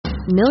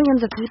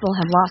Millions of people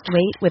have lost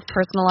weight with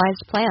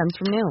personalized plans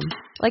from Noom.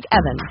 Like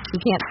Evan,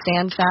 who can't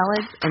stand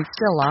salads and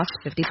still lost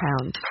 50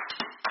 pounds.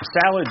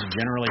 Salads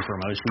generally for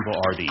most people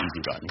are the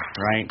easy button,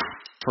 right?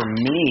 For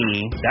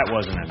me, that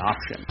wasn't an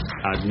option.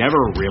 I never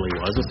really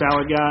was a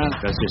salad guy.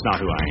 That's just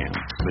not who I am.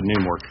 But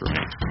Noom worked for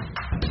me.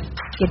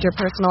 Get your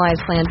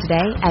personalized plan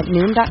today at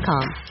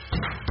Noom.com.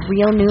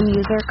 Real Noom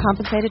user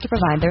compensated to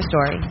provide their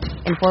story.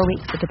 In 4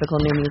 weeks, the typical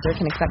Noom user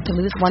can expect to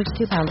lose 1 to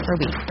 2 pounds per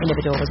week.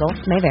 Individual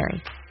results may vary.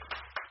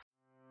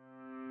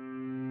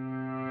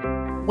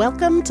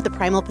 Welcome to the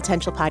Primal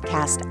Potential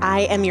Podcast.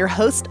 I am your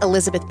host,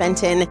 Elizabeth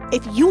Benton.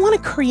 If you want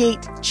to create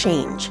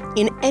change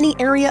in any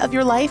area of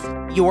your life,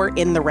 you're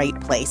in the right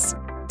place.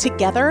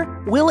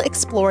 Together, we'll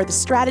explore the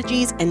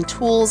strategies and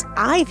tools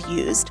I've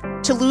used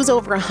to lose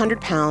over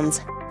 100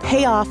 pounds,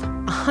 pay off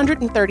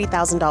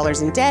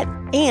 $130,000 in debt,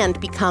 and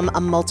become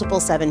a multiple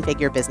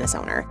seven-figure business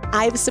owner.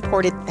 I've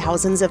supported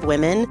thousands of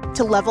women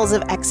to levels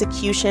of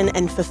execution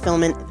and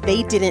fulfillment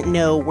they didn't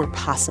know were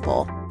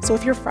possible. So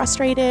if you're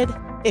frustrated,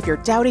 if you're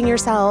doubting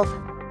yourself,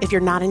 if you're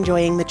not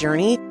enjoying the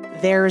journey,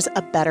 there's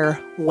a better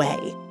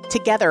way.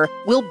 Together,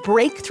 we'll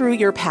break through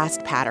your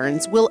past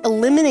patterns. We'll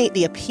eliminate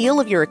the appeal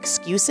of your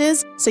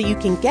excuses so you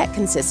can get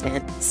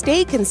consistent,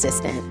 stay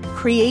consistent,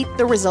 create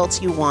the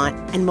results you want,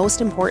 and most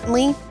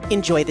importantly,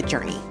 enjoy the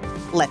journey.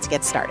 Let's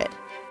get started.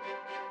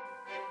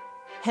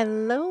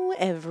 Hello,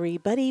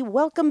 everybody.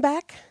 Welcome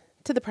back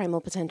to the Primal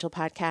Potential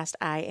Podcast.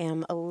 I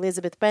am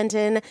Elizabeth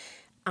Benton.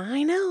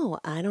 I know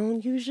I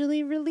don't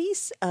usually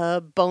release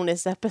a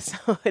bonus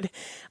episode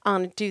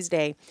on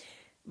Tuesday,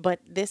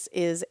 but this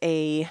is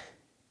a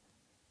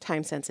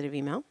time-sensitive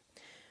email.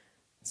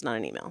 It's not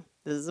an email.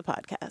 This is a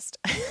podcast.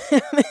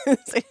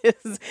 This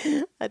is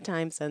a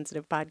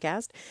time-sensitive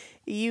podcast.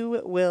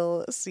 You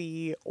will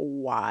see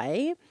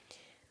why.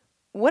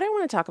 What I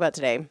want to talk about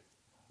today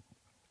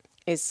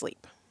is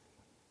sleep.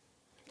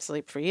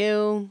 Sleep for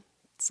you,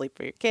 sleep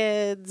for your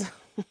kids,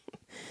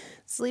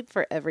 sleep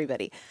for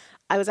everybody.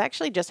 I was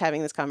actually just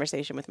having this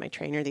conversation with my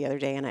trainer the other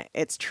day, and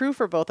it's true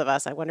for both of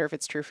us. I wonder if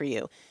it's true for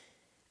you.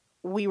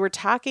 We were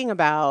talking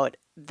about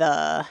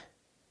the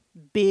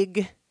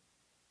big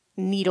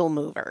needle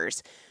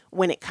movers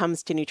when it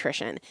comes to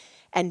nutrition.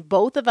 And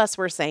both of us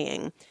were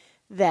saying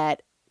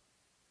that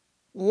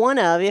one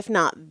of, if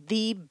not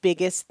the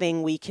biggest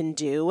thing we can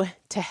do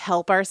to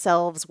help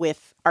ourselves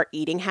with our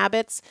eating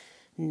habits,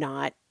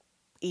 not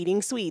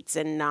eating sweets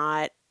and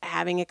not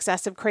having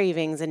excessive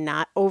cravings and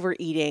not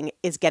overeating,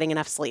 is getting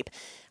enough sleep.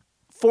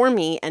 For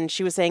me, and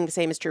she was saying the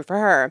same is true for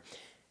her,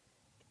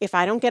 if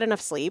I don't get enough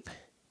sleep,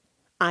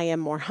 I am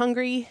more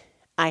hungry,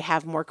 I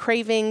have more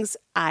cravings,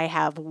 I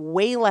have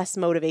way less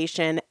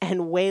motivation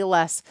and way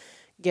less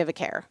give a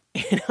care.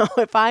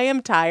 If I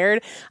am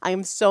tired, I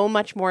am so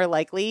much more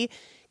likely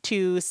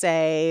to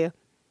say,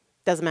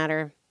 doesn't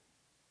matter,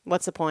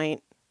 what's the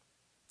point?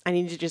 I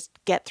need to just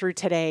get through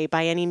today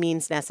by any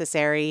means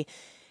necessary.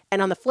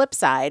 And on the flip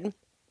side,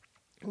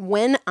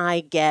 when I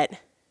get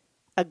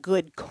a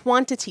good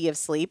quantity of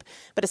sleep,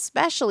 but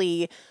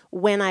especially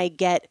when I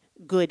get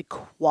good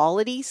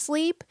quality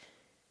sleep,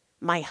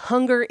 my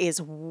hunger is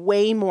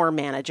way more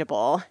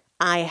manageable.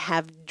 I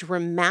have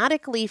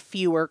dramatically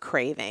fewer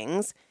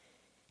cravings,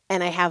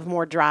 and I have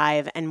more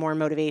drive and more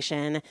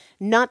motivation,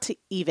 not to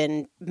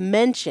even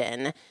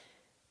mention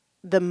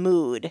the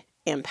mood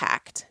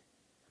impact.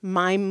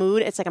 My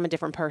mood, it's like I'm a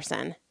different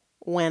person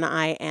when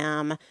I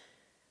am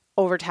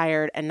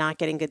overtired and not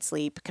getting good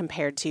sleep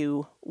compared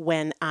to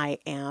when I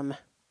am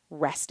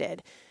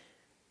rested.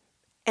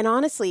 And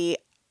honestly,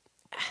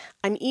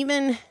 I'm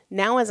even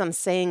now as I'm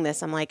saying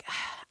this, I'm like,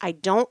 I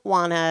don't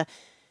want to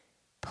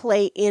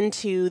play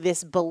into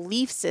this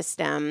belief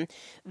system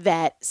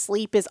that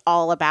sleep is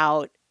all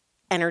about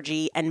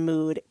energy and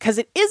mood, because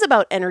it is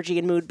about energy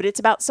and mood, but it's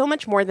about so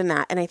much more than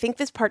that. And I think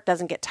this part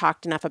doesn't get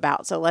talked enough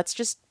about. So let's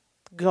just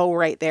go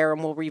right there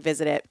and we'll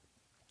revisit it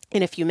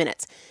in a few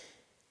minutes.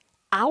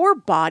 Our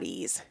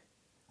bodies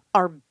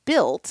are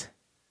built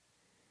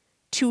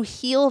to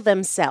heal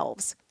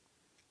themselves.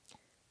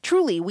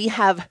 Truly, we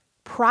have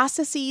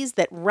processes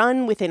that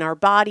run within our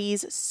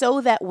bodies so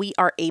that we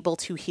are able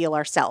to heal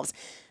ourselves.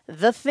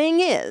 The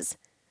thing is,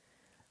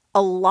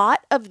 a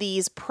lot of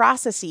these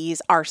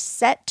processes are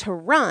set to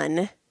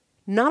run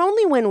not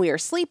only when we are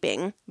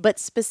sleeping, but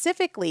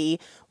specifically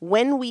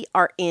when we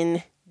are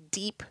in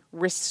deep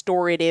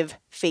restorative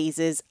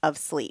phases of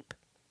sleep.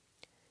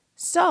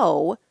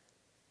 So,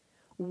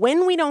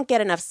 when we don't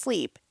get enough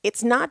sleep,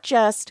 it's not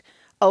just,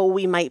 oh,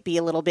 we might be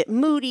a little bit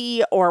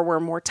moody or we're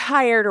more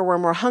tired or we're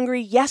more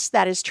hungry. Yes,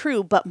 that is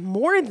true. But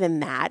more than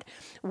that,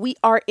 we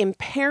are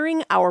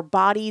impairing our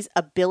body's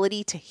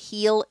ability to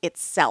heal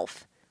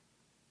itself.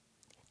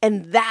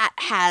 And that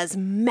has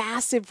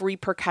massive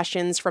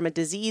repercussions from a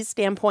disease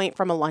standpoint,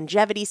 from a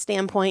longevity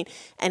standpoint,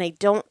 and I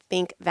don't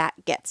think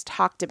that gets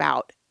talked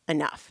about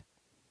enough.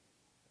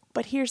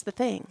 But here's the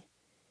thing.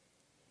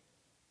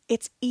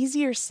 It's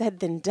easier said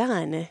than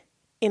done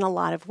in a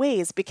lot of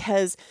ways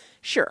because,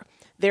 sure,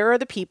 there are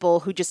the people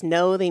who just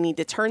know they need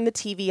to turn the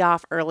TV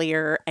off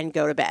earlier and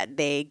go to bed.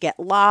 They get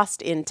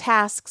lost in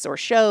tasks or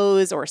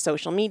shows or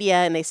social media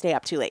and they stay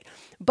up too late.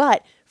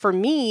 But for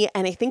me,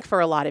 and I think for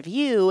a lot of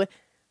you,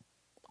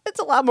 it's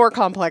a lot more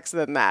complex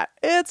than that.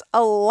 It's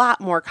a lot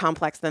more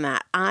complex than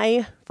that.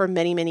 I, for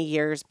many, many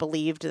years,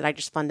 believed that I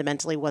just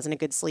fundamentally wasn't a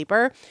good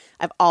sleeper.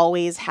 I've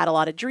always had a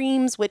lot of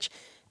dreams, which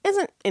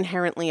isn't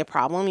inherently a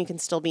problem. You can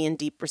still be in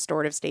deep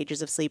restorative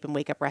stages of sleep and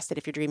wake up rested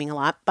if you're dreaming a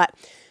lot. But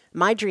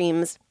my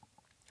dreams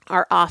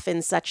are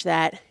often such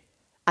that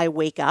I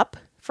wake up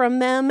from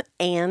them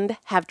and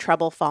have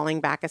trouble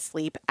falling back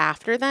asleep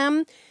after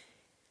them.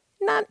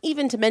 Not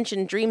even to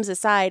mention, dreams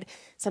aside,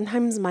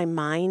 sometimes my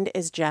mind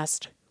is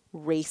just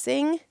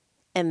racing,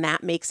 and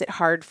that makes it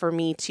hard for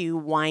me to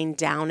wind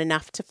down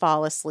enough to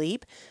fall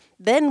asleep.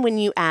 Then when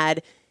you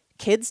add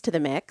kids to the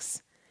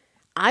mix,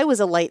 I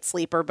was a light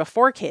sleeper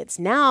before kids.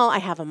 Now I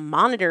have a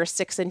monitor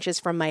 6 inches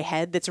from my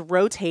head that's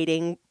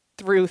rotating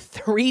through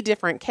 3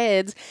 different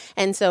kids.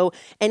 And so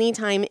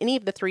anytime any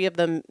of the 3 of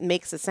them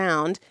makes a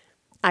sound,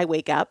 I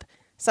wake up.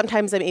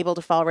 Sometimes I'm able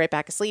to fall right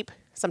back asleep.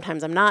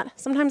 Sometimes I'm not.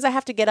 Sometimes I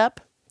have to get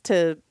up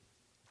to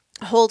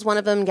hold one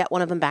of them, get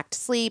one of them back to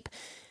sleep.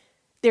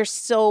 There's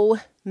so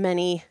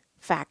many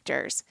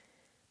factors.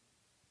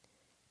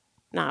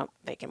 Now,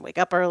 they can wake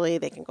up early,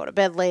 they can go to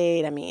bed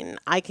late. I mean,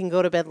 I can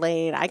go to bed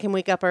late, I can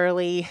wake up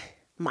early.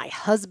 My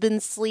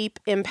husband's sleep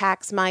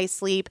impacts my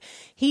sleep.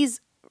 He's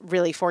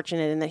really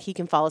fortunate in that he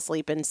can fall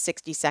asleep in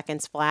 60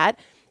 seconds flat.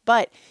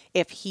 But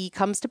if he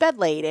comes to bed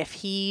late, if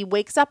he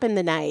wakes up in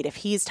the night, if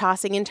he's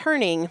tossing and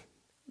turning,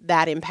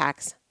 that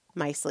impacts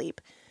my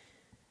sleep.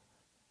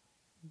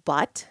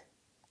 But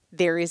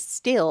there is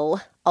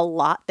still a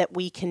lot that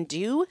we can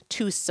do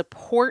to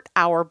support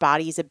our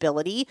body's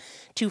ability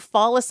to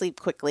fall asleep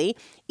quickly,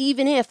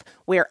 even if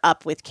we're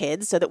up with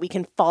kids, so that we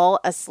can fall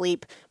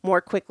asleep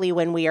more quickly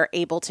when we are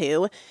able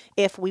to.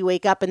 If we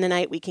wake up in the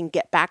night, we can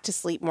get back to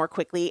sleep more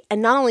quickly.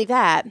 And not only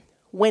that,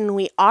 when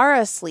we are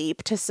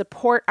asleep, to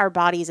support our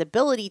body's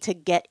ability to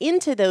get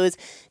into those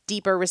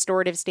deeper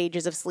restorative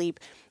stages of sleep,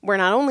 where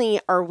not only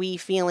are we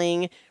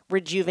feeling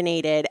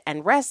rejuvenated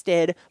and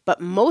rested, but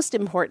most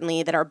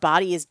importantly, that our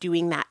body is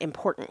doing that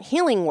important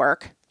healing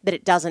work that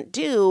it doesn't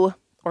do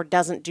or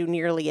doesn't do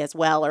nearly as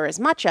well or as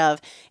much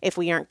of if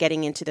we aren't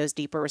getting into those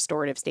deeper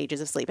restorative stages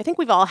of sleep. I think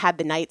we've all had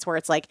the nights where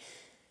it's like,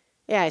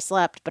 yeah, I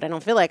slept, but I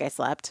don't feel like I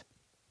slept.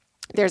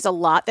 There's a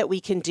lot that we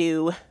can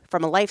do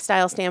from a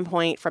lifestyle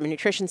standpoint, from a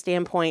nutrition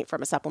standpoint,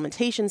 from a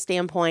supplementation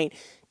standpoint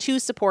to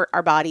support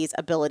our body's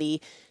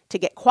ability to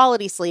get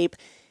quality sleep,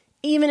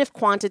 even if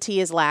quantity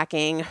is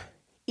lacking,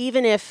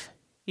 even if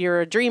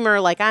you're a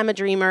dreamer like I'm a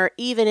dreamer,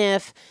 even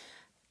if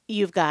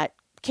you've got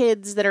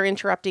kids that are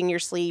interrupting your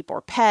sleep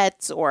or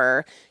pets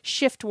or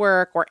shift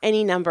work or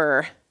any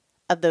number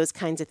of those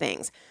kinds of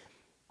things.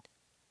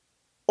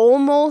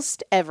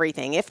 Almost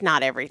everything, if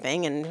not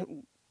everything,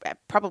 and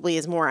probably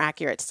is more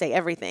accurate to say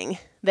everything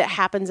that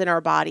happens in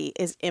our body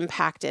is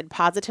impacted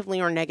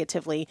positively or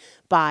negatively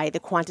by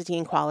the quantity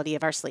and quality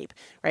of our sleep,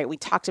 right? We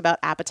talked about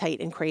appetite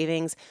and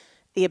cravings,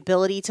 the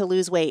ability to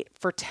lose weight,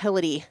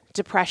 fertility,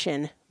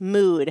 depression,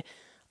 mood,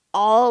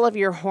 all of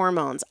your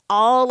hormones,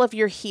 all of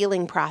your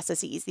healing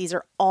processes. These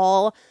are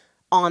all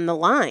on the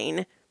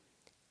line.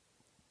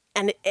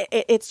 And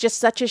it's just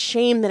such a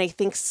shame that I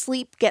think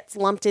sleep gets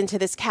lumped into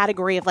this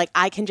category of like,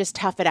 I can just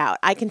tough it out.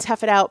 I can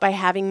tough it out by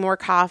having more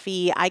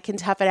coffee. I can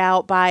tough it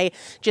out by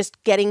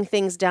just getting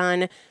things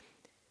done.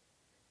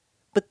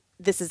 But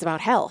this is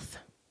about health.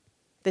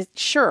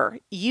 Sure,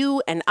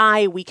 you and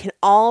I, we can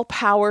all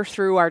power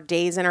through our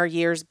days and our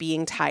years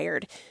being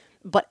tired,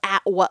 but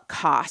at what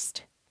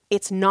cost?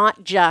 It's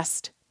not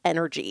just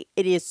energy.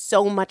 It is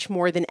so much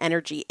more than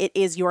energy. It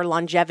is your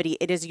longevity.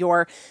 It is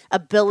your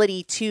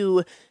ability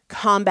to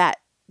combat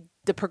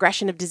the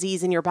progression of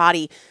disease in your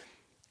body.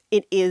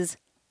 It is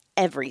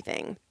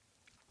everything.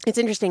 It's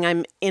interesting.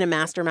 I'm in a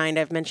mastermind.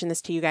 I've mentioned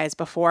this to you guys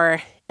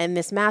before. And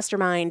this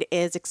mastermind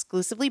is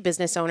exclusively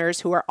business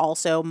owners who are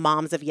also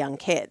moms of young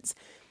kids.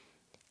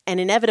 And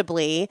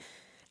inevitably,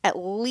 at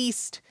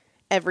least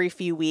every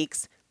few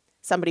weeks,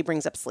 somebody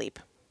brings up sleep.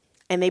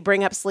 And they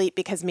bring up sleep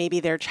because maybe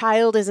their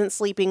child isn't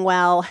sleeping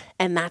well,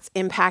 and that's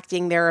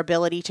impacting their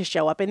ability to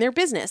show up in their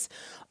business.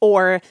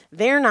 Or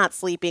they're not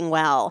sleeping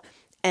well,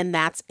 and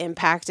that's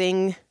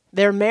impacting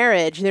their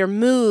marriage, their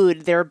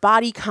mood, their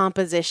body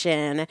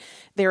composition,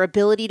 their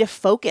ability to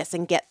focus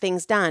and get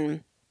things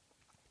done.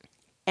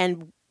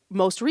 And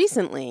most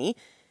recently,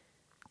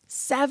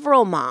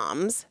 several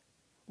moms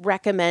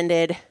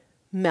recommended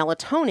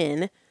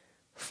melatonin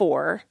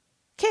for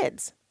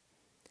kids.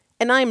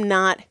 And I'm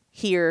not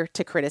here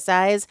to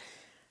criticize.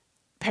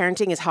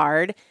 Parenting is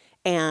hard,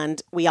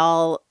 and we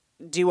all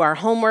do our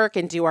homework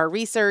and do our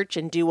research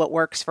and do what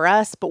works for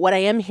us. But what I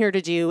am here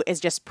to do is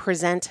just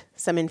present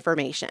some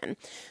information.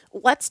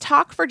 Let's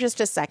talk for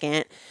just a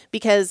second,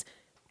 because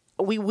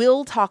we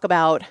will talk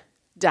about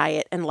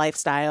diet and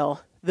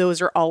lifestyle. Those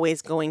are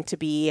always going to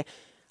be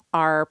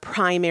our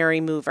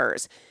primary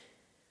movers.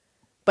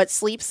 But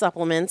sleep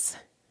supplements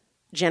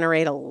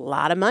generate a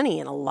lot of money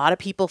and a lot of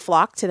people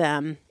flock to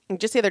them. And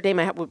just the other day,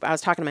 I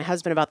was talking to my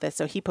husband about this.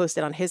 So he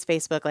posted on his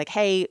Facebook, like,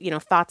 hey,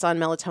 thoughts on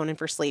melatonin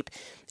for sleep.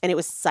 And it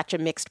was such a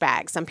mixed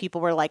bag. Some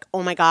people were like,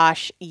 oh my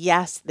gosh,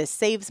 yes, this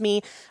saves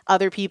me.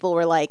 Other people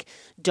were like,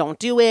 don't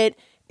do it.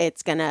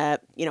 It's going to,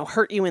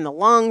 hurt you in the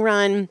long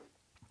run.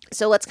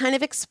 So let's kind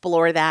of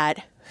explore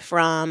that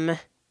from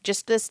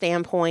just the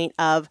standpoint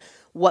of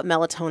what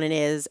melatonin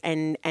is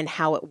and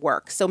how it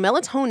works. So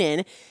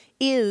melatonin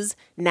is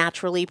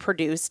naturally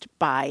produced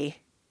by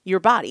your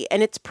body,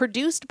 and it's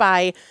produced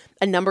by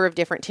a number of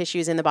different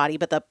tissues in the body,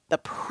 but the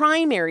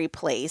primary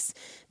place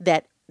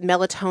that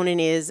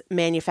melatonin is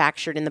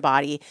manufactured in the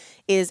body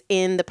is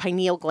in the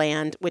pineal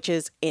gland, which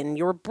is in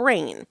your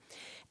brain.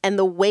 And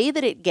the way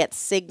that it gets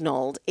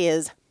signaled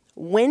is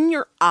when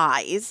your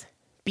eyes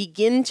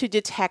begin to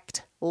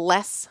detect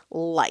less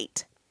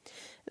light,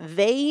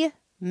 they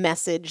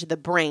message the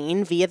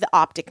brain via the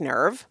optic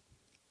nerve.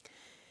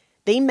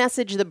 They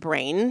message the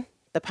brain,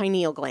 the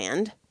pineal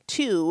gland,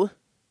 to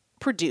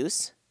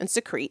produce and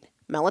secrete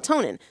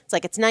melatonin. It's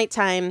like it's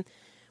nighttime.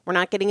 We're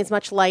not getting as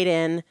much light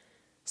in,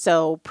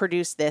 so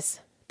produce this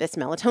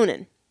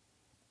melatonin.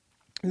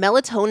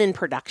 Melatonin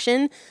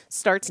production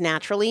starts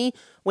naturally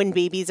when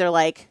babies are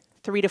like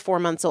 3 to 4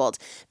 months old.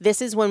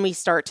 This is when we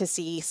start to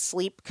see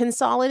sleep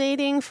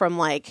consolidating from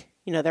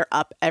they're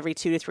up every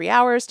 2 to 3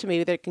 hours to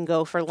maybe they can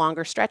go for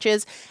longer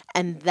stretches.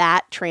 And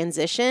that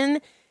transition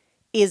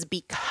is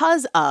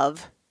because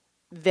of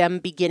them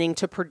beginning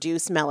to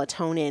produce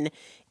melatonin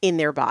in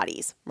their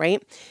bodies,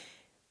 right?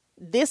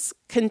 This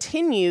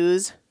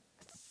continues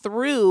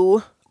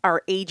through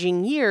our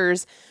aging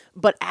years,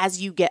 but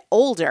as you get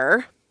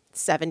older,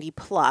 70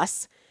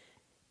 plus,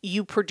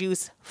 you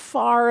produce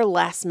far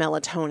less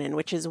melatonin,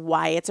 which is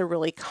why it's a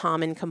really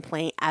common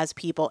complaint as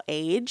people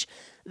age,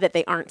 that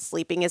they aren't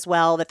sleeping as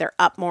well, that they're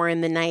up more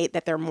in the night,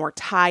 that they're more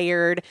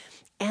tired.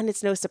 And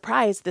it's no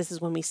surprise, this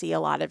is when we see a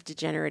lot of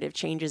degenerative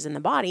changes in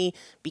the body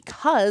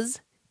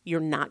because you're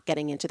not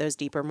getting into those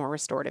deeper, more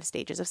restorative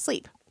stages of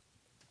sleep.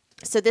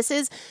 So this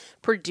is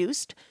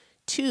produced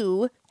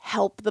to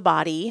help the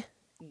body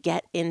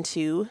get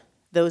into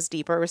those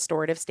deeper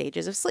restorative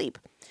stages of sleep.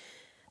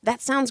 That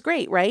sounds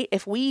great, right?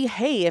 If we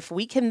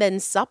can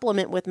then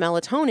supplement with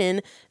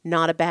melatonin,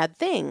 not a bad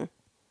thing,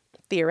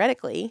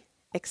 theoretically,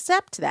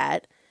 except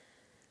that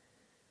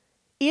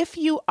if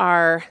you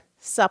are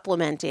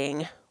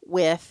supplementing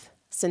with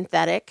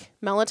synthetic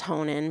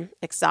melatonin,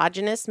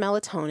 exogenous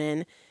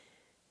melatonin,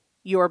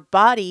 your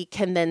body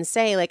can then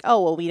say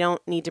we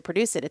don't need to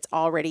produce it. It's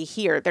already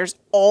here. There's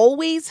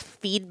always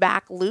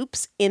feedback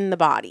loops in the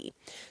body.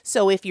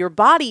 So if your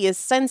body is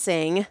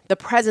sensing the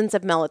presence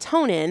of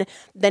melatonin,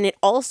 then it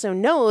also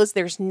knows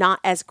there's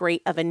not as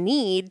great of a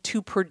need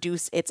to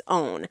produce its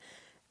own.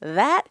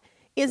 That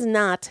is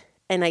not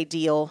an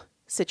ideal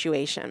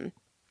situation.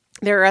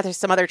 There are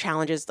some other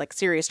challenges, like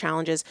serious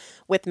challenges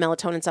with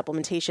melatonin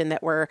supplementation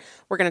that we're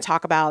going to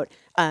talk about,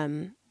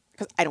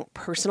 because I don't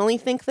personally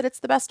think that it's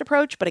the best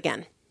approach. But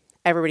again,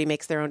 everybody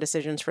makes their own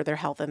decisions for their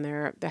health and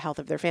the health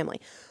of their family.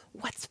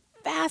 What's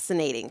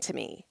fascinating to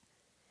me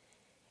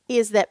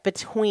is that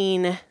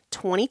between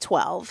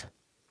 2012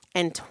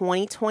 and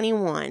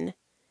 2021,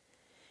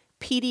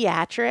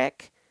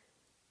 pediatric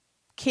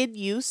kid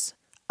use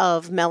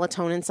of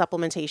melatonin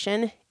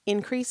supplementation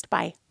increased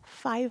by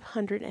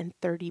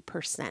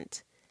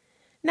 530%.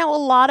 Now, a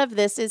lot of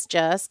this is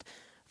just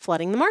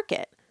flooding the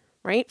market,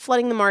 right?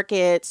 Flooding the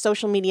market,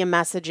 social media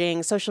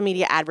messaging, social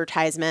media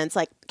advertisements,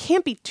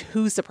 can't be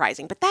too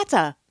surprising, but that's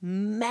a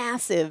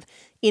massive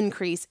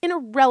increase in a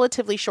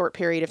relatively short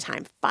period of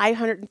time,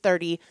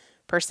 530%.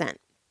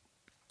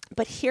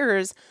 But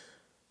here's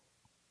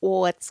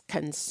what's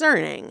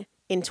concerning.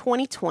 In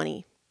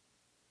 2020,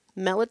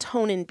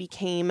 melatonin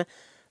became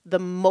the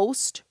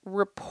most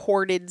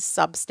reported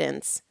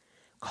substance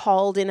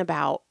called in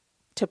about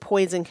to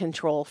poison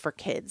control for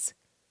kids.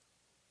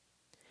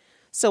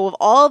 So of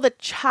all the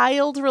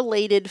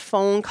child-related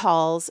phone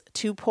calls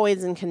to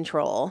poison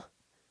control,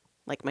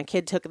 like my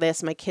kid took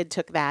this, my kid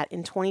took that,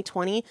 in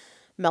 2020,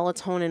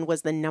 melatonin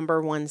was the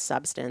number one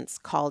substance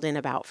called in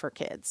about for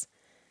kids.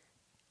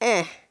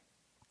 That's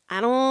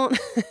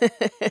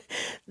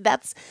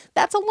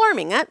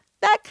alarming. That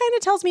kind of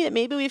tells me that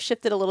maybe we've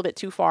shifted a little bit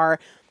too far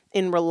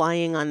in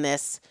relying on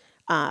this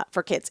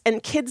for kids.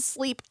 And kids'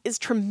 sleep is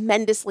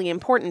tremendously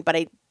important, but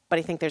I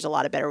think there's a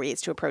lot of better ways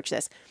to approach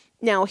this.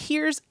 Now,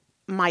 here's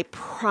my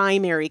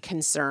primary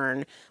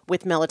concern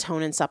with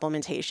melatonin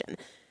supplementation.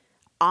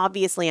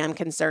 Obviously, I'm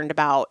concerned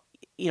about,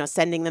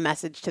 sending the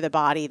message to the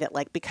body that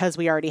because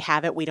we already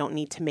have it, we don't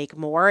need to make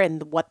more,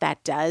 and what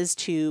that does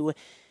to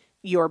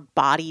your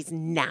body's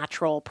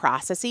natural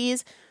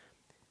processes.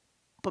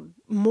 But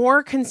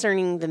more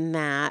concerning than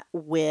that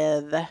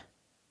with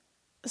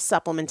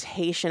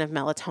supplementation of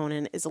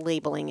melatonin is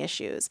labeling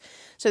issues.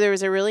 So there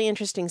was a really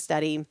interesting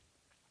study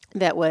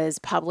that was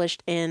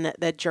published in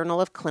the Journal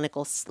of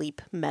Clinical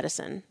Sleep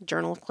Medicine,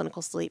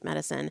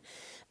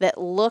 that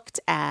looked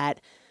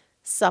at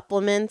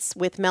supplements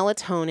with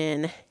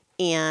melatonin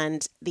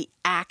and the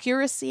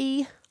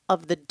accuracy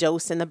of the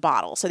dose in the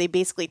bottle. So they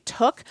basically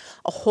took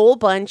a whole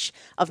bunch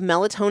of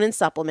melatonin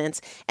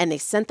supplements and they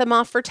sent them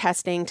off for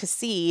testing to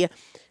see,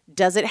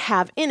 does it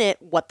have in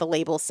it what the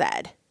label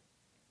said?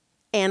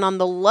 And on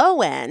the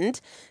low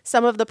end,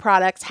 some of the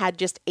products had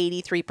just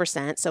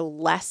 83%, so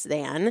less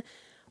than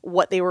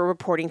what they were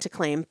reporting to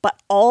claim, but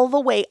all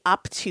the way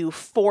up to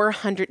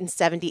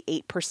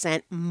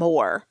 478%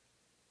 more.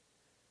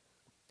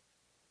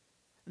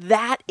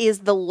 That is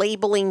the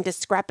labeling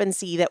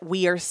discrepancy that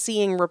we are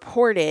seeing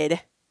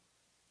reported.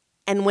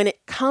 And when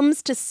it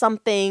comes to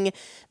something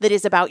that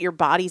is about your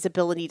body's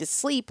ability to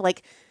sleep,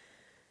 like,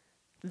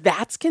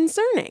 that's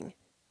concerning.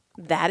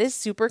 That is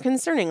super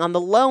concerning. On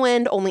the low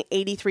end, only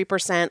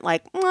 83%,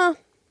 like, well,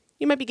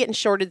 you might be getting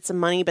shorted some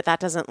money, but that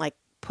doesn't like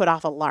put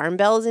off alarm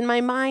bells in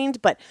my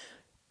mind. But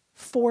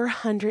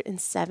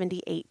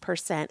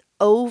 478%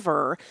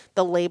 over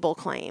the label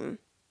claim.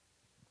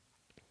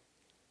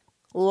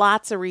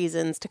 Lots of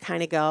reasons to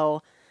kind of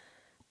go,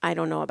 I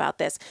don't know about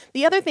this.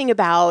 The other thing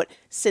about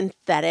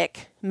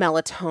synthetic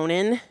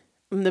melatonin,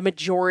 the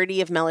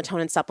majority of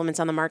melatonin supplements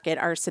on the market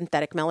are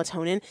synthetic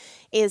melatonin,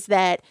 is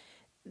that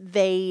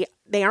they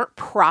aren't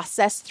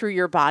processed through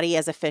your body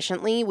as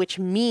efficiently, which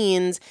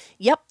means,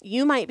 yep,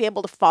 you might be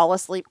able to fall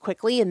asleep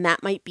quickly, and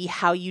that might be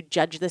how you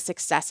judge the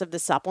success of the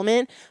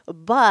supplement,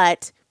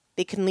 but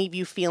they can leave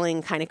you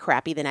feeling kind of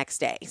crappy the next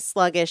day,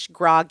 sluggish,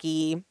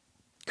 groggy,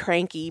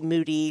 cranky,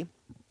 moody.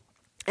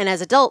 And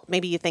as an adult,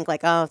 maybe you think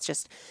like, oh, it's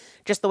just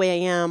the way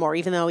I am, or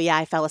even though, yeah,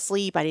 I fell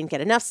asleep, I didn't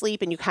get enough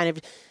sleep, and you kind of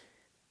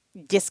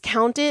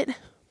discount it.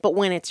 But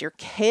when it's your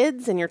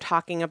kids and you're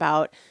talking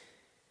about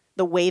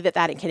the way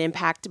that it can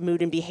impact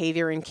mood and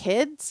behavior in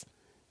kids,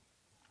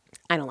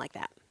 I don't like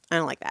that.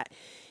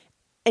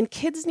 And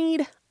kids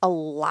need a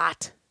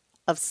lot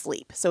of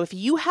sleep. So if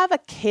you have a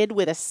kid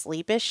with a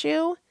sleep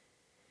issue,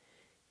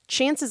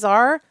 chances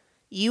are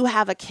you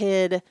have a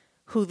kid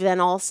who then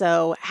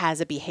also has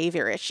a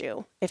behavior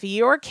issue. If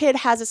your kid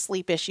has a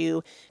sleep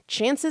issue,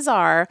 chances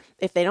are,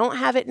 if they don't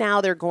have it now,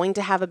 they're going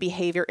to have a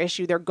behavior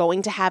issue. They're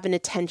going to have an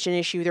attention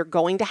issue. They're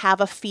going to have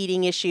a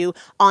feeding issue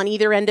on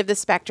either end of the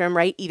spectrum,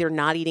 right? Either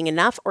not eating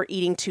enough or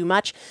eating too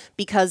much,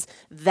 because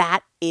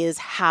that is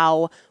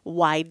how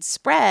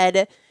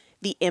widespread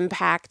the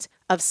impact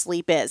of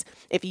sleep is.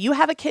 If you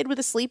have a kid with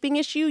a sleeping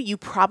issue, you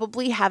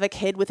probably have a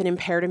kid with an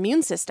impaired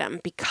immune system,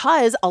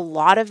 because a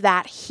lot of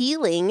that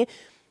healing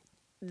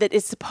that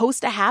is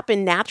supposed to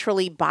happen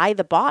naturally by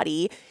the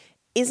body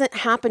isn't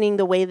happening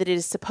the way that it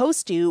is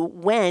supposed to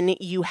when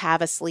you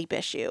have a sleep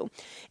issue.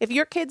 If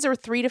your kids are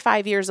 3 to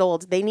 5 years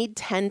old, they need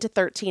 10 to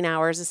 13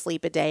 hours of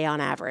sleep a day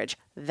on average.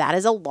 That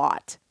is a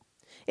lot.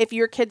 If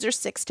your kids are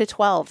 6 to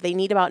 12, they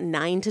need about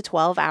 9 to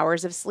 12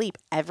 hours of sleep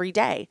every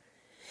day.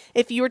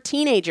 If you're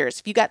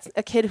teenagers, if you got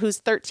a kid who's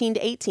 13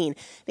 to 18,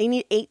 they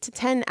need 8 to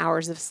 10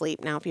 hours of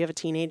sleep. Now, if you have a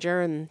teenager,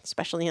 and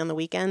especially on the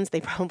weekends,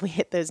 they probably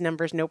hit those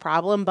numbers no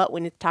problem. But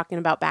when you're talking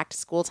about back to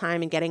school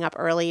time and getting up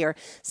early or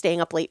staying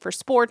up late for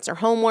sports or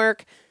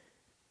homework,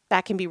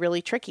 that can be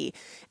really tricky.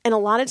 And a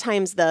lot of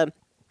times the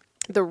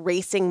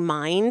racing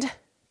mind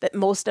that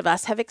most of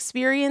us have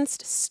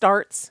experienced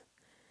starts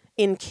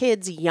in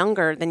kids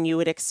younger than you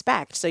would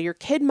expect. So your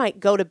kid might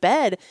go to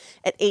bed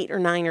at 8 or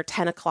 9 or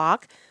 10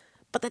 o'clock,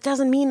 but that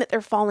doesn't mean that they're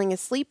falling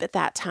asleep at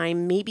that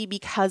time, maybe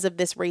because of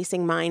this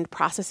racing mind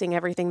processing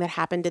everything that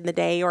happened in the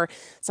day, or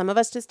some of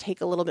us just take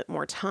a little bit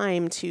more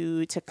time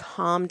to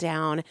calm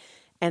down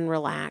and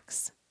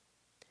relax.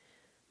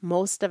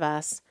 Most of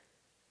us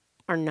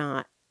are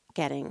not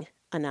getting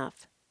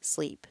enough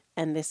sleep,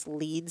 and this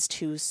leads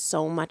to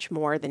so much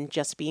more than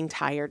just being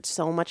tired,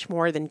 so much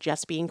more than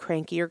just being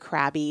cranky or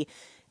crabby.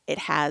 It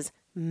has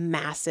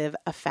massive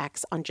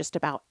effects on just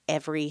about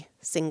every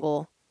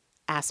single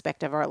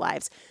aspect of our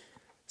lives.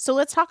 So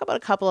let's talk about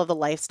a couple of the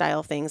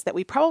lifestyle things that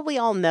we probably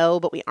all know,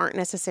 but we aren't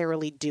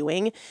necessarily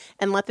doing.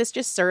 And let this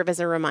just serve as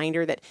a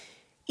reminder that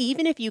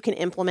even if you can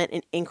implement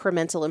an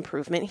incremental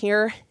improvement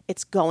here,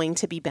 it's going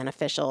to be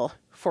beneficial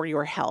for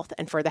your health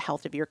and for the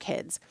health of your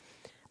kids.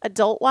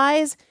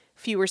 Adult-wise,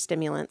 fewer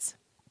stimulants.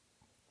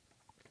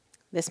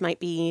 This might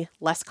be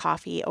less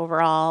coffee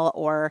overall,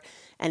 or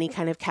any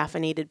kind of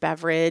caffeinated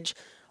beverage,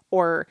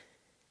 or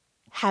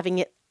having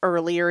it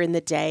earlier in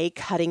the day,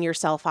 cutting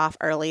yourself off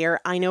earlier.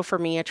 I know for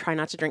me, I try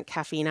not to drink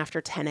caffeine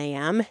after 10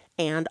 a.m.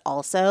 And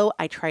also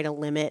I try to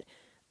limit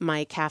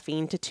my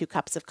caffeine to 2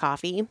 cups of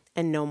coffee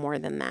and no more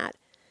than that.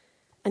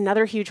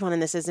 Another huge one,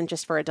 and this isn't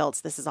just for adults,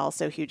 this is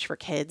also huge for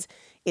kids,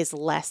 is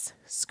less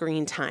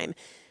screen time.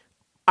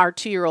 Our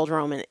 2-year-old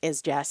Roman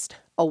is just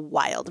a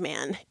wild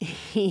man.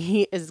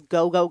 He is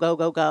go, go, go,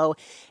 go, go.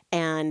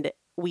 And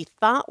we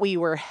thought we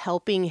were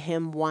helping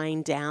him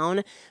wind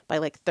down by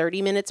like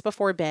 30 minutes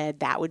before bed.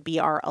 That would be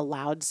our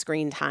allowed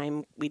screen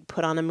time. We'd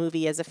put on a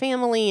movie as a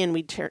family, and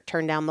we'd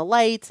turn down the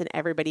lights, and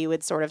everybody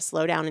would sort of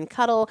slow down and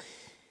cuddle.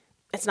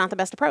 It's not the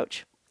best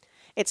approach.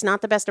 It's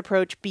not the best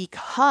approach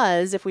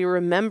because if we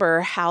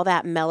remember how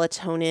that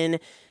melatonin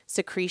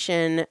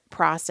secretion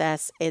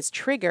process is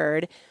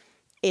triggered,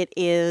 it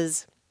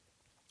is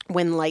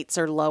when lights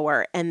are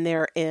lower. And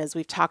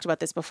we've talked about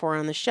this before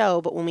on the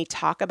show, but when we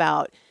talk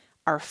about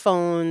our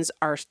phones,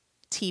 our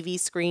TV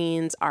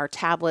screens, our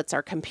tablets,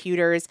 our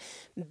computers,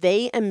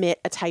 they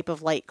emit a type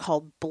of light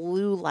called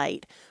blue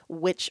light,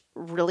 which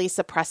really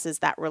suppresses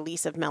that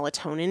release of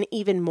melatonin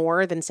even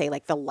more than, say,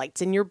 like the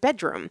lights in your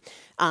bedroom.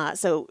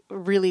 So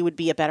really would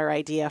be a better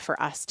idea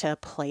for us to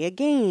play a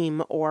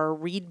game or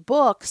read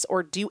books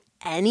or do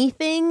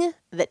anything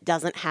that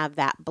doesn't have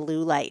that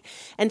blue light.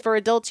 And for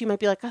adults, you might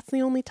be like, that's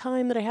the only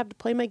time that I have to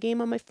play my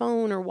game on my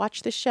phone or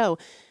watch the show.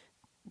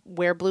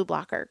 Wear blue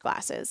blocker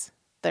glasses.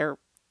 They're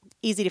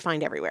easy to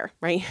find everywhere,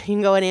 right? You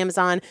can go on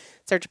Amazon,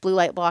 search blue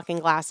light blocking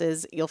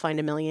glasses. You'll find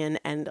a million,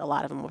 and a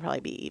lot of them will probably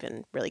be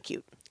even really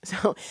cute.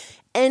 So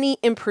any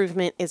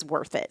improvement is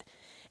worth it.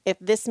 If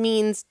this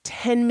means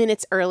 10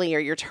 minutes earlier,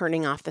 you're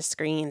turning off the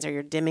screens or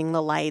you're dimming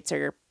the lights or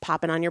you're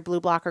popping on your blue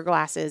blocker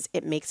glasses,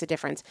 it makes a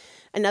difference.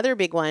 Another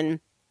big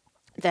one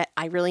that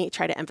I really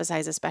try to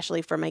emphasize,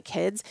 especially for my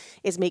kids,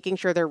 is making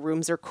sure their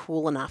rooms are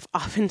cool enough.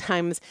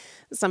 Oftentimes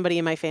somebody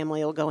in my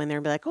family will go in there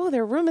and be like, oh,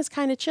 their room is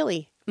kind of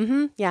chilly.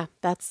 Yeah,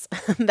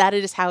 that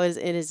is how it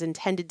is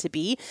intended to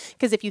be.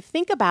 Because if you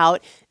think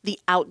about the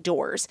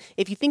outdoors,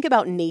 if you think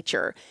about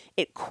nature,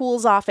 it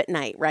cools off at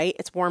night, right?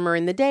 It's warmer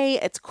in the day,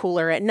 it's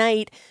cooler at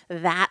night.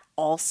 That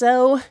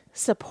also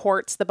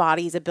supports the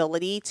body's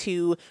ability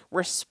to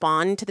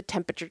respond to the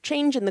temperature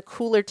change, and the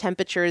cooler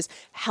temperatures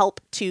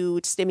help to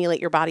stimulate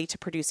your body to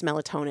produce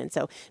melatonin.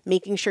 So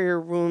making sure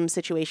your room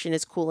situation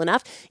is cool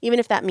enough, even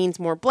if that means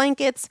more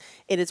blankets,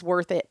 it is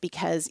worth it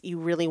because you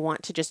really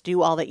want to just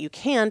do all that you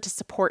can to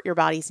support your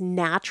body's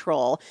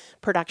natural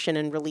production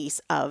and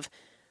release of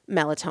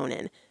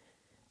melatonin.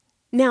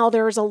 Now,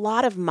 there's a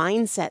lot of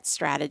mindset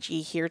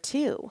strategy here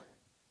too.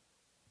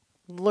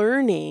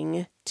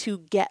 Learning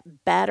to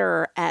get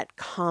better at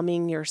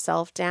calming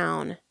yourself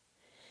down,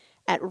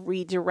 at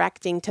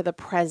redirecting to the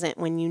present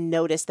when you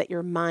notice that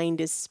your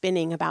mind is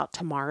spinning about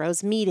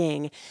tomorrow's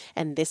meeting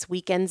and this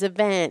weekend's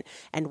event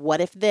and what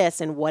if this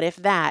and what if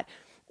that.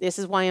 This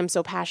is why I'm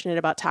so passionate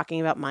about talking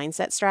about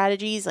mindset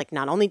strategies. Like,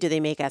 not only do they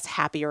make us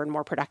happier and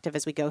more productive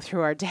as we go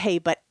through our day,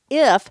 but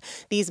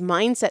if these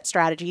mindset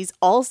strategies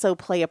also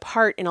play a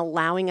part in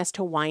allowing us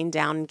to wind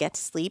down and get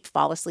to sleep,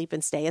 fall asleep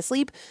and stay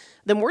asleep,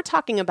 then we're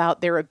talking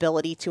about their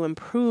ability to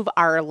improve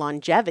our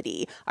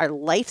longevity, our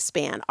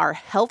lifespan, our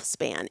health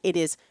span. It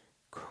is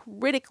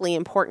critically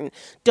important.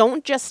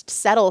 Don't just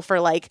settle for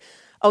like,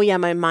 oh yeah,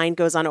 my mind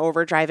goes on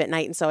overdrive at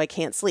night and so I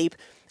can't sleep.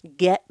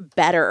 Get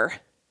better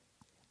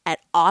at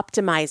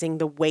optimizing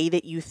the way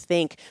that you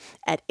think,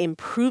 at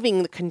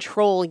improving the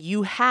control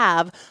you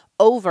have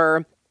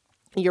over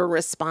your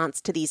response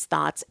to these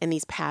thoughts and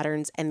these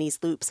patterns and these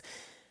loops.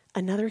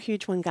 Another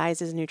huge one,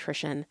 guys, is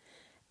nutrition.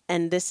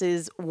 And this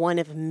is one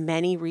of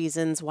many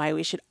reasons why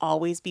we should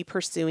always be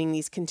pursuing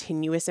these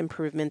continuous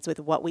improvements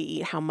with what we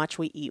eat, how much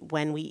we eat,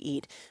 when we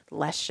eat.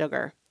 Less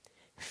sugar,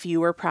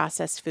 fewer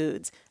processed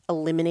foods,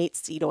 eliminate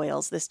seed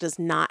oils. This does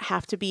not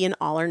have to be an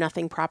all or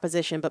nothing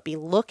proposition, but be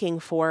looking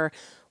for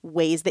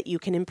ways that you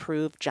can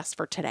improve just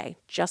for today.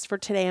 Just for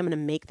today, I'm going to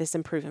make this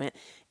improvement.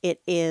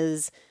 It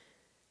is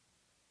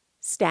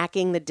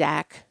stacking the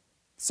deck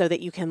so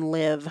that you can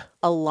live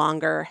a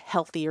longer,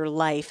 healthier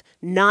life,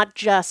 not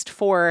just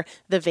for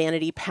the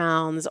vanity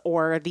pounds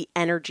or the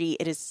energy.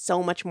 It is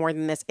so much more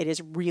than this. It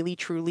is really,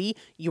 truly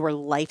your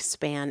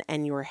lifespan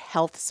and your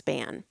health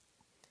span.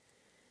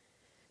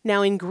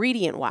 Now,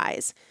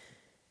 ingredient-wise,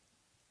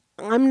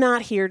 I'm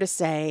not here to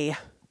say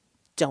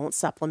don't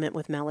supplement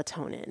with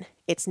melatonin.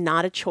 It's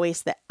not a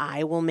choice that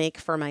I will make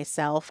for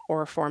myself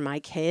or for my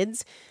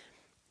kids,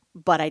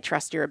 but I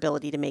trust your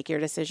ability to make your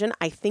decision.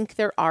 I think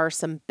there are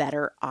some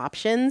better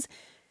options.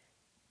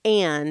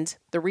 And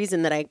the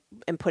reason that I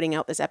am putting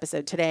out this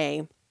episode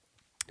today,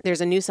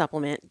 there's a new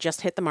supplement,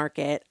 just hit the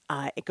market.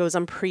 It goes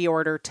on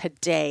pre-order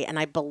today. And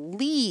I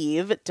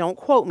believe, don't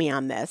quote me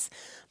on this,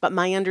 but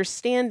my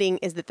understanding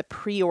is that the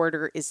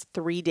pre-order is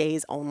 3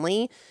 days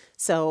only.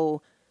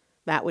 So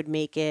that would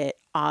make it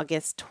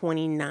August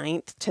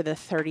 29th to the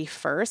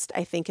 31st,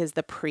 I think, is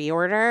the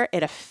pre-order.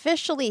 It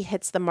officially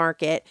hits the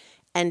market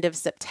end of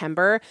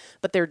September,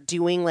 but they're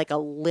doing like a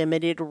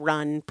limited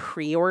run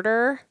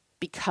pre-order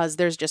because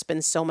there's just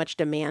been so much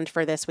demand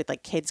for this with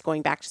like kids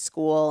going back to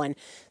school and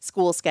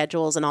school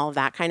schedules and all of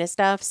that kind of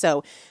stuff.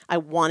 So I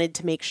wanted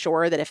to make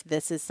sure that if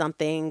this is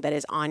something that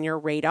is on your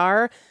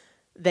radar,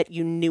 that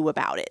you knew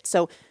about it.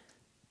 So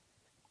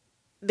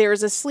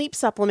there's a sleep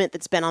supplement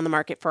that's been on the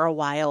market for a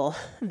while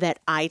that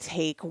I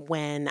take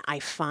when I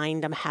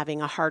find I'm having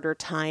a harder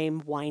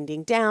time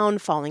winding down,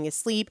 falling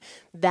asleep.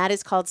 That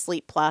is called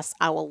Sleep Plus.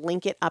 I will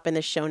link it up in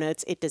the show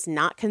notes. It does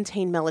not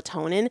contain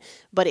melatonin,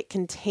 but it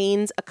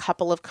contains a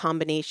couple of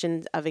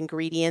combinations of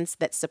ingredients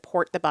that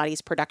support the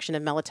body's production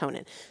of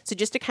melatonin. So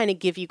just to kind of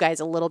give you guys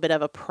a little bit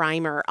of a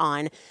primer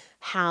on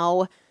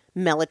how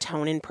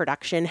melatonin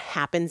production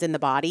happens in the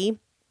body,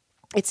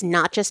 it's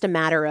not just a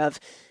matter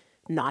of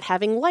not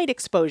having light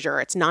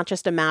exposure. It's not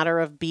just a matter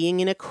of being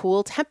in a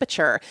cool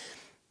temperature.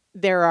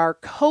 There are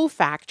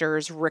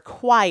cofactors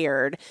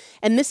required,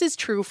 and this is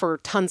true for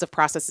tons of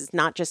processes,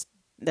 not just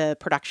the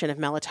production of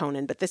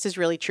melatonin, but this is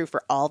really true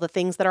for all the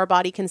things that our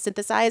body can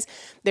synthesize.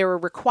 There are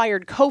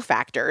required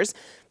cofactors,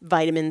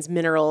 vitamins,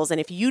 minerals, and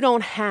if you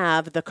don't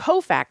have the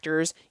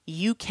cofactors,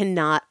 you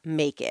cannot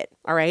make it,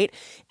 all right?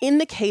 In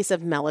the case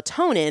of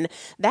melatonin,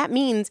 that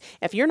means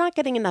if you're not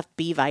getting enough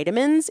B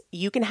vitamins,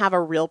 you can have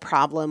a real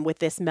problem with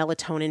this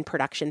melatonin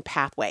production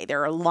pathway.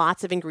 There are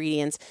lots of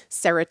ingredients.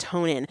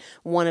 Serotonin,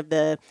 one of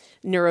the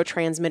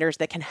neurotransmitters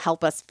that can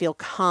help us feel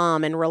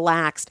calm and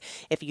relaxed.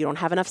 If you don't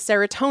have enough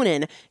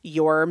serotonin,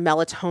 your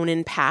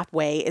melatonin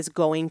pathway is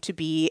going to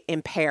be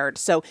impaired.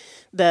 So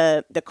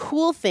the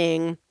cool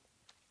thing,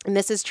 and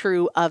this is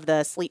true of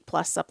the Sleep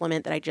Plus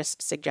supplement that I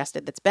just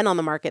suggested that's been on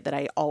the market that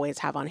I always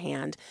have on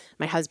hand.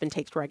 My husband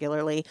takes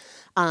regularly,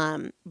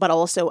 but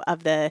also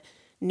of the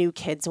new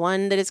kids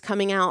one that is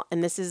coming out.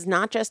 And this is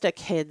not just a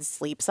kids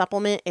sleep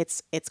supplement.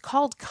 It's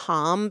called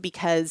Calm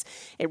because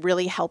it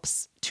really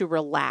helps to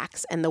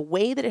relax. And the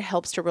way that it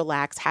helps to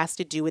relax has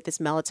to do with this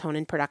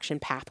melatonin production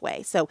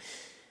pathway. So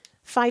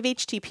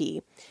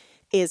 5-HTP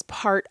is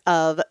part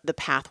of the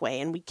pathway,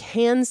 and we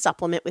can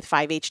supplement with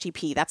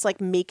 5-HTP. That's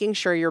like making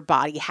sure your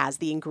body has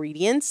the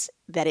ingredients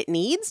that it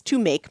needs to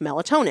make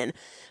melatonin.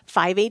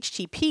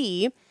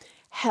 5-HTP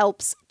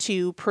helps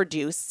to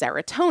produce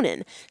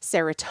serotonin.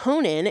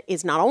 Serotonin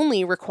is not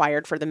only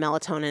required for the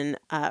melatonin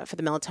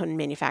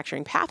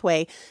manufacturing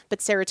pathway, but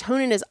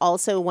serotonin is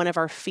also one of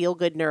our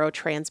feel-good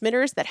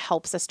neurotransmitters that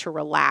helps us to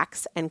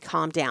relax and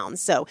calm down.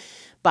 So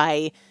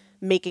by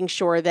making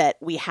sure that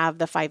we have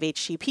the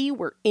 5-HTP,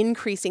 we're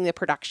increasing the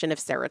production of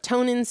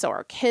serotonin so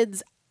our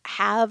kids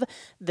have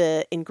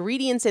the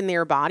ingredients in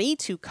their body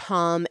to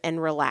calm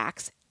and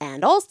relax,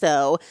 and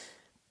also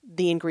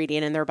the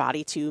ingredient in their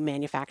body to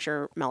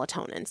manufacture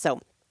melatonin.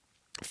 So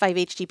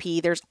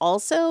 5-HTP, there's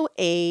also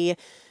an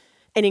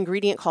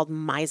ingredient called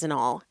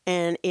Mizanol,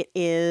 and it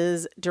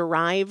is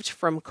derived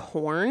from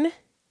corn,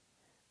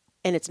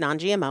 and it's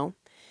non-GMO.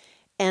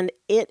 And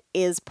it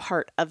is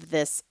part of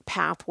this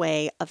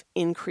pathway of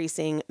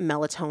increasing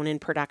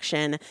melatonin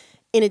production.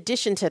 In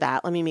addition to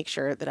that, let me make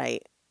sure that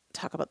I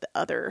talk about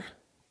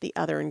the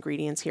other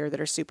ingredients here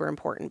that are super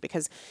important,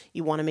 because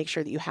you want to make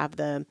sure that you have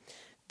the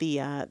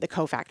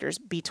cofactors.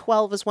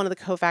 B12 is one of the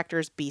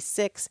cofactors,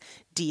 B6,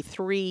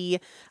 D3.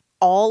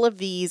 All of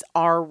these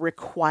are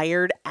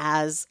required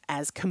as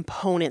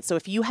components. So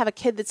if you have a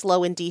kid that's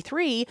low in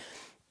D3,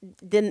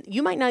 then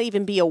you might not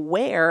even be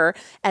aware,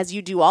 as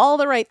you do all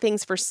the right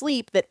things for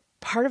sleep, that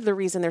part of the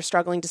reason they're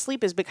struggling to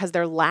sleep is because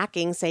they're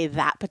lacking, say,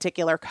 that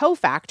particular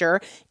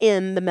cofactor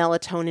in the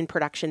melatonin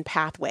production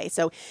pathway.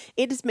 So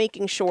it is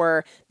making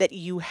sure that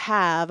you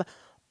have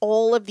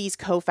all of these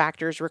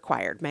cofactors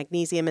required.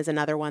 Magnesium is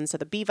another one. So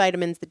the B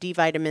vitamins, the D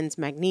vitamins,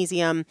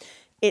 magnesium.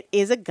 It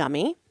is a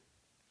gummy,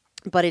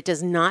 but it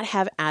does not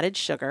have added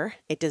sugar.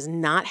 It does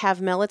not have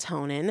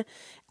melatonin.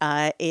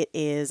 It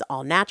is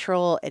all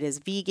natural. It is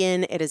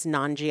vegan. It is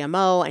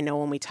non-GMO. I know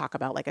when we talk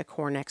about like a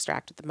corn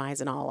extract with the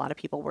Mizanol, a lot of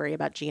people worry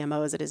about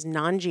GMOs. It is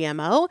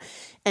non-GMO.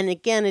 And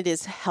again, it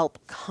is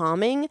help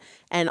calming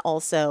and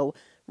also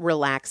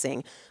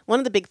relaxing. One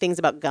of the big things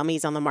about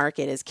gummies on the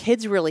market is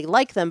kids really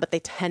like them, but they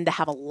tend to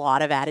have a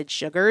lot of added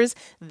sugars.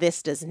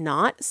 This does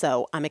not.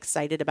 So I'm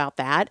excited about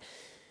that.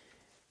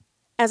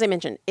 As I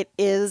mentioned, it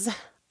is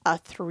a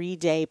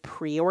 3-day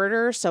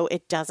pre-order, so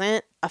it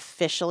doesn't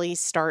officially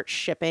start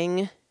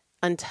shipping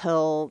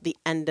until the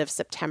end of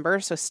September,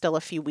 so still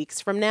a few weeks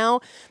from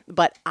now,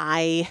 but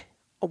I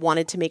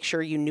wanted to make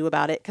sure you knew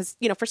about it because,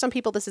 for some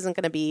people, this isn't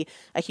going to be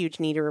a huge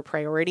need or a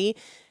priority.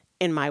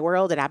 In my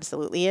world, it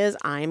absolutely is.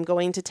 I'm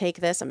going to take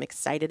this. I'm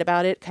excited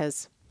about it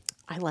because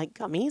I like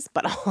gummies,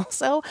 but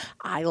also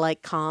I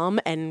like calm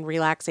and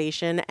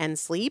relaxation and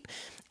sleep,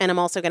 and I'm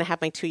also going to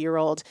have my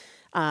 2-year-old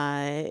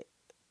try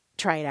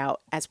it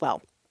out as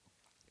well.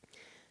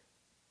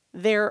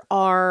 There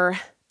are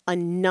a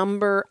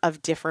number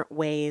of different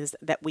ways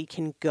that we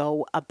can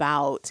go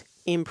about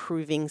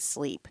improving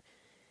sleep.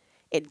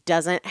 It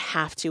doesn't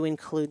have to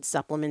include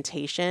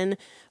supplementation,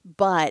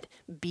 but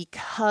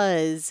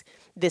because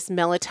this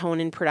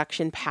melatonin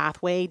production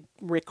pathway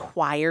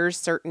requires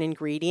certain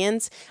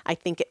ingredients, I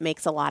think it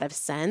makes a lot of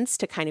sense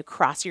to kind of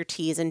cross your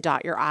T's and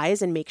dot your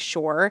I's and make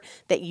sure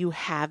that you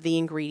have the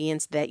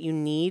ingredients that you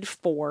need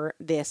for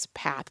this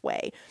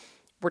pathway.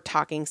 We're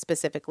talking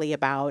specifically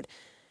about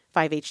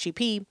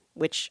 5-HTP,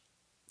 which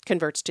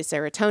converts to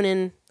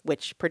serotonin,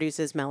 which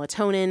produces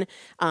melatonin.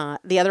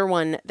 The other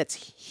one that's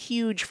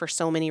huge for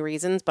so many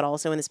reasons, but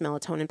also in this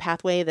melatonin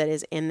pathway that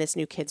is in this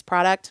new kids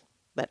product,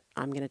 but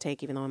I'm going to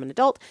take even though I'm an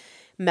adult,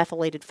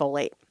 methylated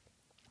folate.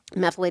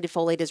 Methylated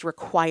folate is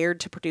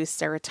required to produce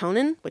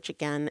serotonin, which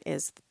again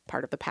is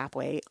part of the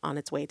pathway on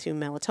its way to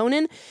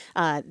melatonin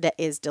that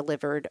is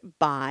delivered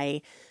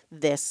by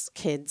this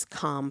kids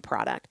Calm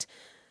product.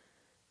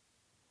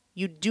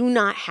 You do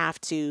not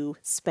have to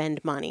spend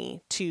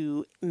money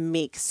to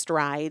make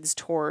strides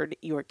toward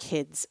your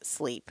kids'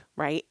 sleep,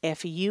 right?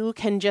 If you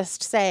can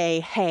just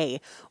say,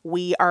 hey,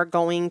 we are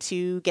going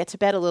to get to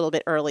bed a little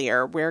bit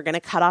earlier. We're going to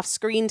cut off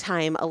screen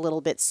time a little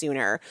bit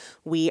sooner.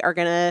 We are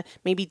going to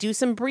maybe do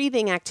some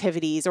breathing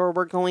activities, or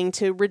we're going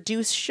to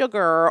reduce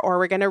sugar, or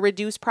we're going to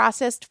reduce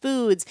processed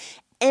foods.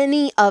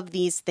 Any of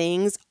these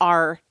things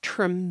are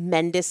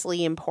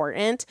tremendously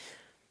important.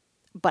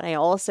 But I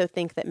also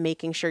think that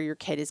making sure your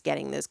kid is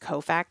getting those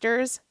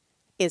cofactors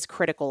is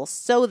critical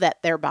so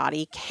that their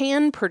body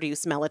can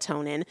produce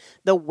melatonin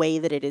the way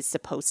that it is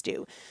supposed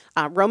to.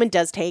 Roman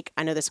does take,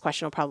 I know this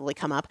question will probably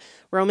come up,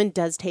 Roman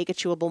does take a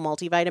chewable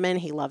multivitamin.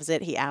 He loves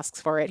it. He asks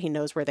for it. He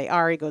knows where they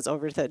are. He goes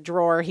over to the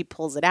drawer. He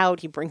pulls it out.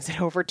 He brings it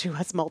over to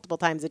us multiple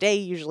times a day,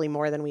 usually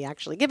more than we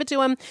actually give it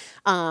to him.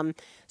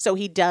 So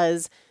he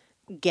does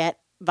get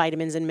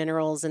vitamins and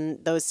minerals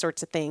and those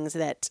sorts of things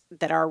that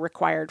are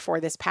required for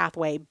this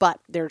pathway, but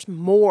there's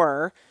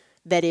more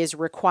that is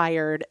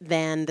required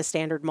than the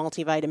standard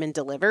multivitamin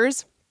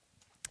delivers.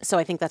 So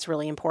I think that's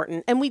really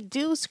important. And we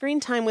do screen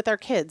time with our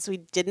kids. We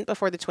didn't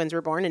before the twins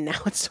were born, and now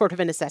it's sort of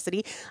a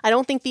necessity. I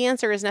don't think the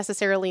answer is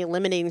necessarily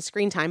eliminating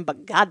screen time,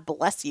 but God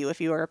bless you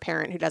if you are a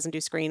parent who doesn't do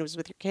screens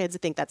with your kids. I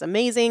think that's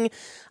amazing,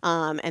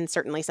 and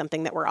certainly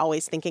something that we're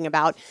always thinking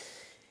about.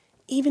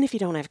 Even if you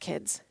don't have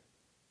kids,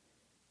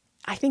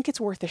 I think it's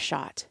worth a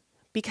shot,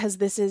 because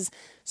this is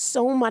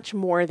so much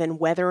more than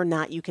whether or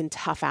not you can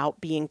tough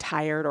out being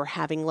tired or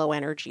having low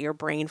energy or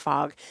brain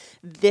fog.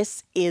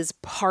 This is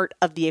part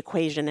of the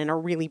equation, and a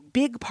really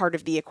big part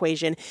of the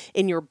equation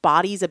in your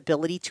body's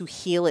ability to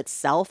heal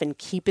itself and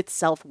keep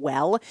itself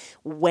well.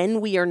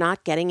 When we are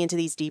not getting into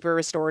these deeper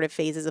restorative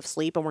phases of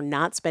sleep, and we're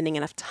not spending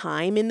enough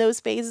time in those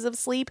phases of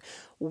sleep,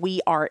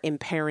 we are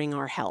impairing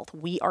our health.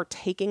 We are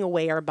taking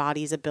away our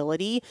body's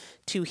ability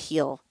to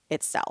heal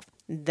itself.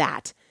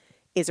 That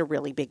is a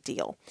really big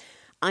deal.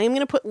 I am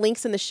going to put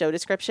links in the show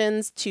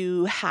descriptions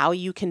to how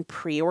you can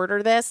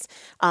pre-order this.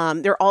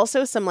 There are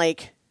also some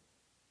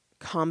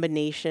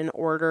combination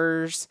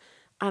orders.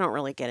 I don't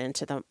really get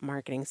into the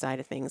marketing side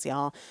of things,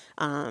 y'all.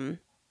 I'm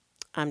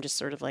just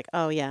sort of like,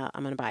 oh yeah,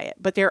 I'm going to buy it.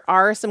 But there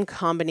are some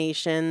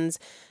combinations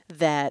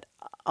that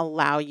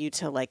allow you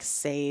to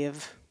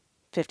save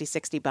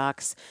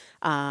 $50,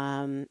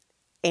 $60.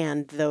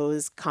 And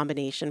those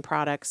combination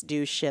products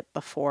do ship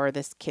before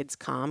this Kids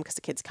Calm, because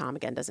the Kids Calm,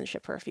 again, doesn't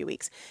ship for a few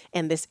weeks.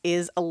 And this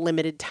is a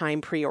limited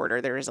time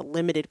pre-order. There is a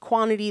limited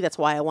quantity. That's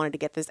why I wanted to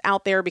get this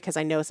out there, because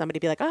I know somebody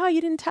be like, oh,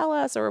 you didn't tell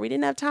us, or we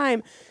didn't have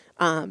time.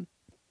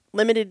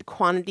 Limited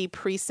quantity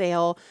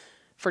pre-sale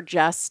for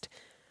just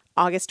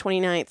August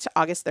 29th to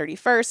August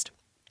 31st.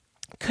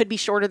 Could be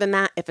shorter than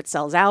that if it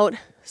sells out.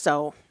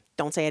 So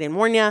don't say I didn't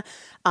warn you.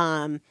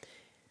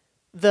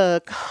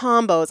 The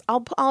combos,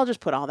 I'll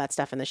just put all that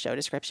stuff in the show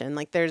description.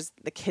 There's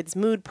the Kids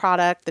Mood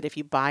product that if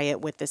you buy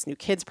it with this new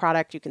Kids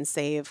product, you can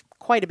save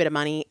quite a bit of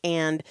money,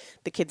 and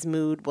the Kids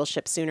Mood will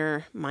ship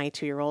sooner. My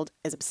 2-year-old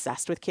is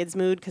obsessed with Kids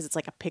Mood because it's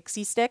like a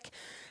pixie stick,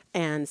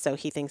 and so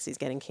he thinks he's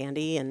getting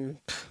candy, and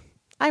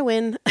I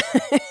win.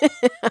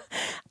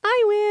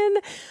 I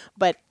win.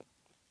 But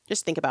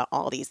just think about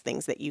all these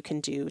things that you can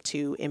do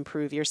to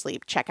improve your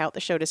sleep. Check out the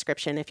show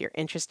description if you're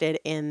interested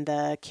in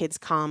the Kids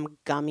Calm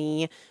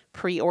gummy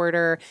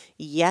pre-order.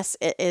 Yes,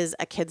 it is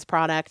a kid's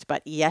product,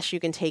 but yes,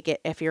 you can take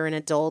it if you're an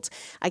adult.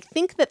 I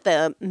think that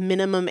the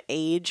minimum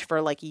age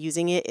for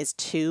using it is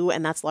 2,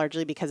 and that's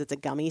largely because it's a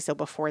gummy. So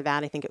before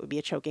that, I think it would be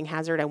a choking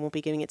hazard. I won't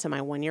be giving it to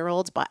my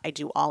 1-year-olds, but I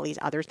do all these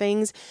other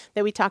things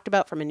that we talked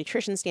about from a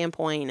nutrition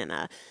standpoint and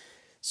a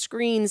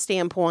screen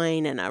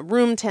standpoint and a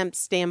room temp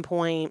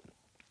standpoint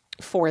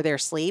for their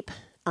sleep.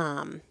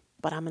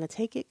 But I'm going to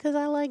take it because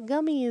I like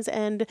gummies.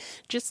 And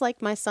just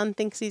like my son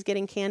thinks he's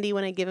getting candy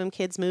when I give him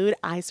Kids Mood,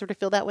 I sort of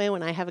feel that way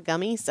when I have a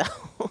gummy. So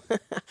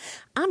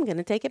I'm going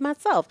to take it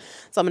myself.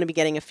 So I'm going to be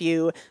getting a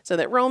few so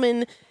that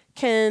Roman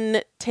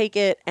can take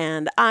it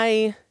and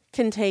I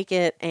can take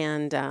it.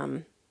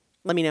 And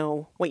let me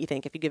know what you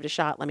think. If you give it a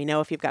shot, let me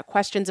know. If you've got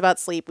questions about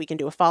sleep, we can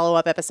do a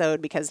follow-up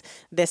episode, because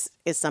this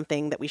is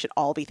something that we should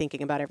all be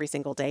thinking about every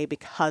single day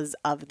because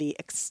of the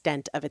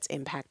extent of its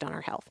impact on our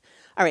health.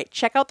 All right,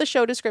 check out the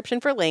show description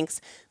for links.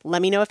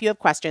 Let me know if you have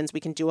questions. We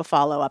can do a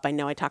follow-up. I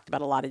know I talked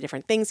about a lot of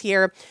different things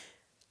here.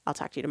 I'll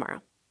talk to you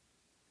tomorrow.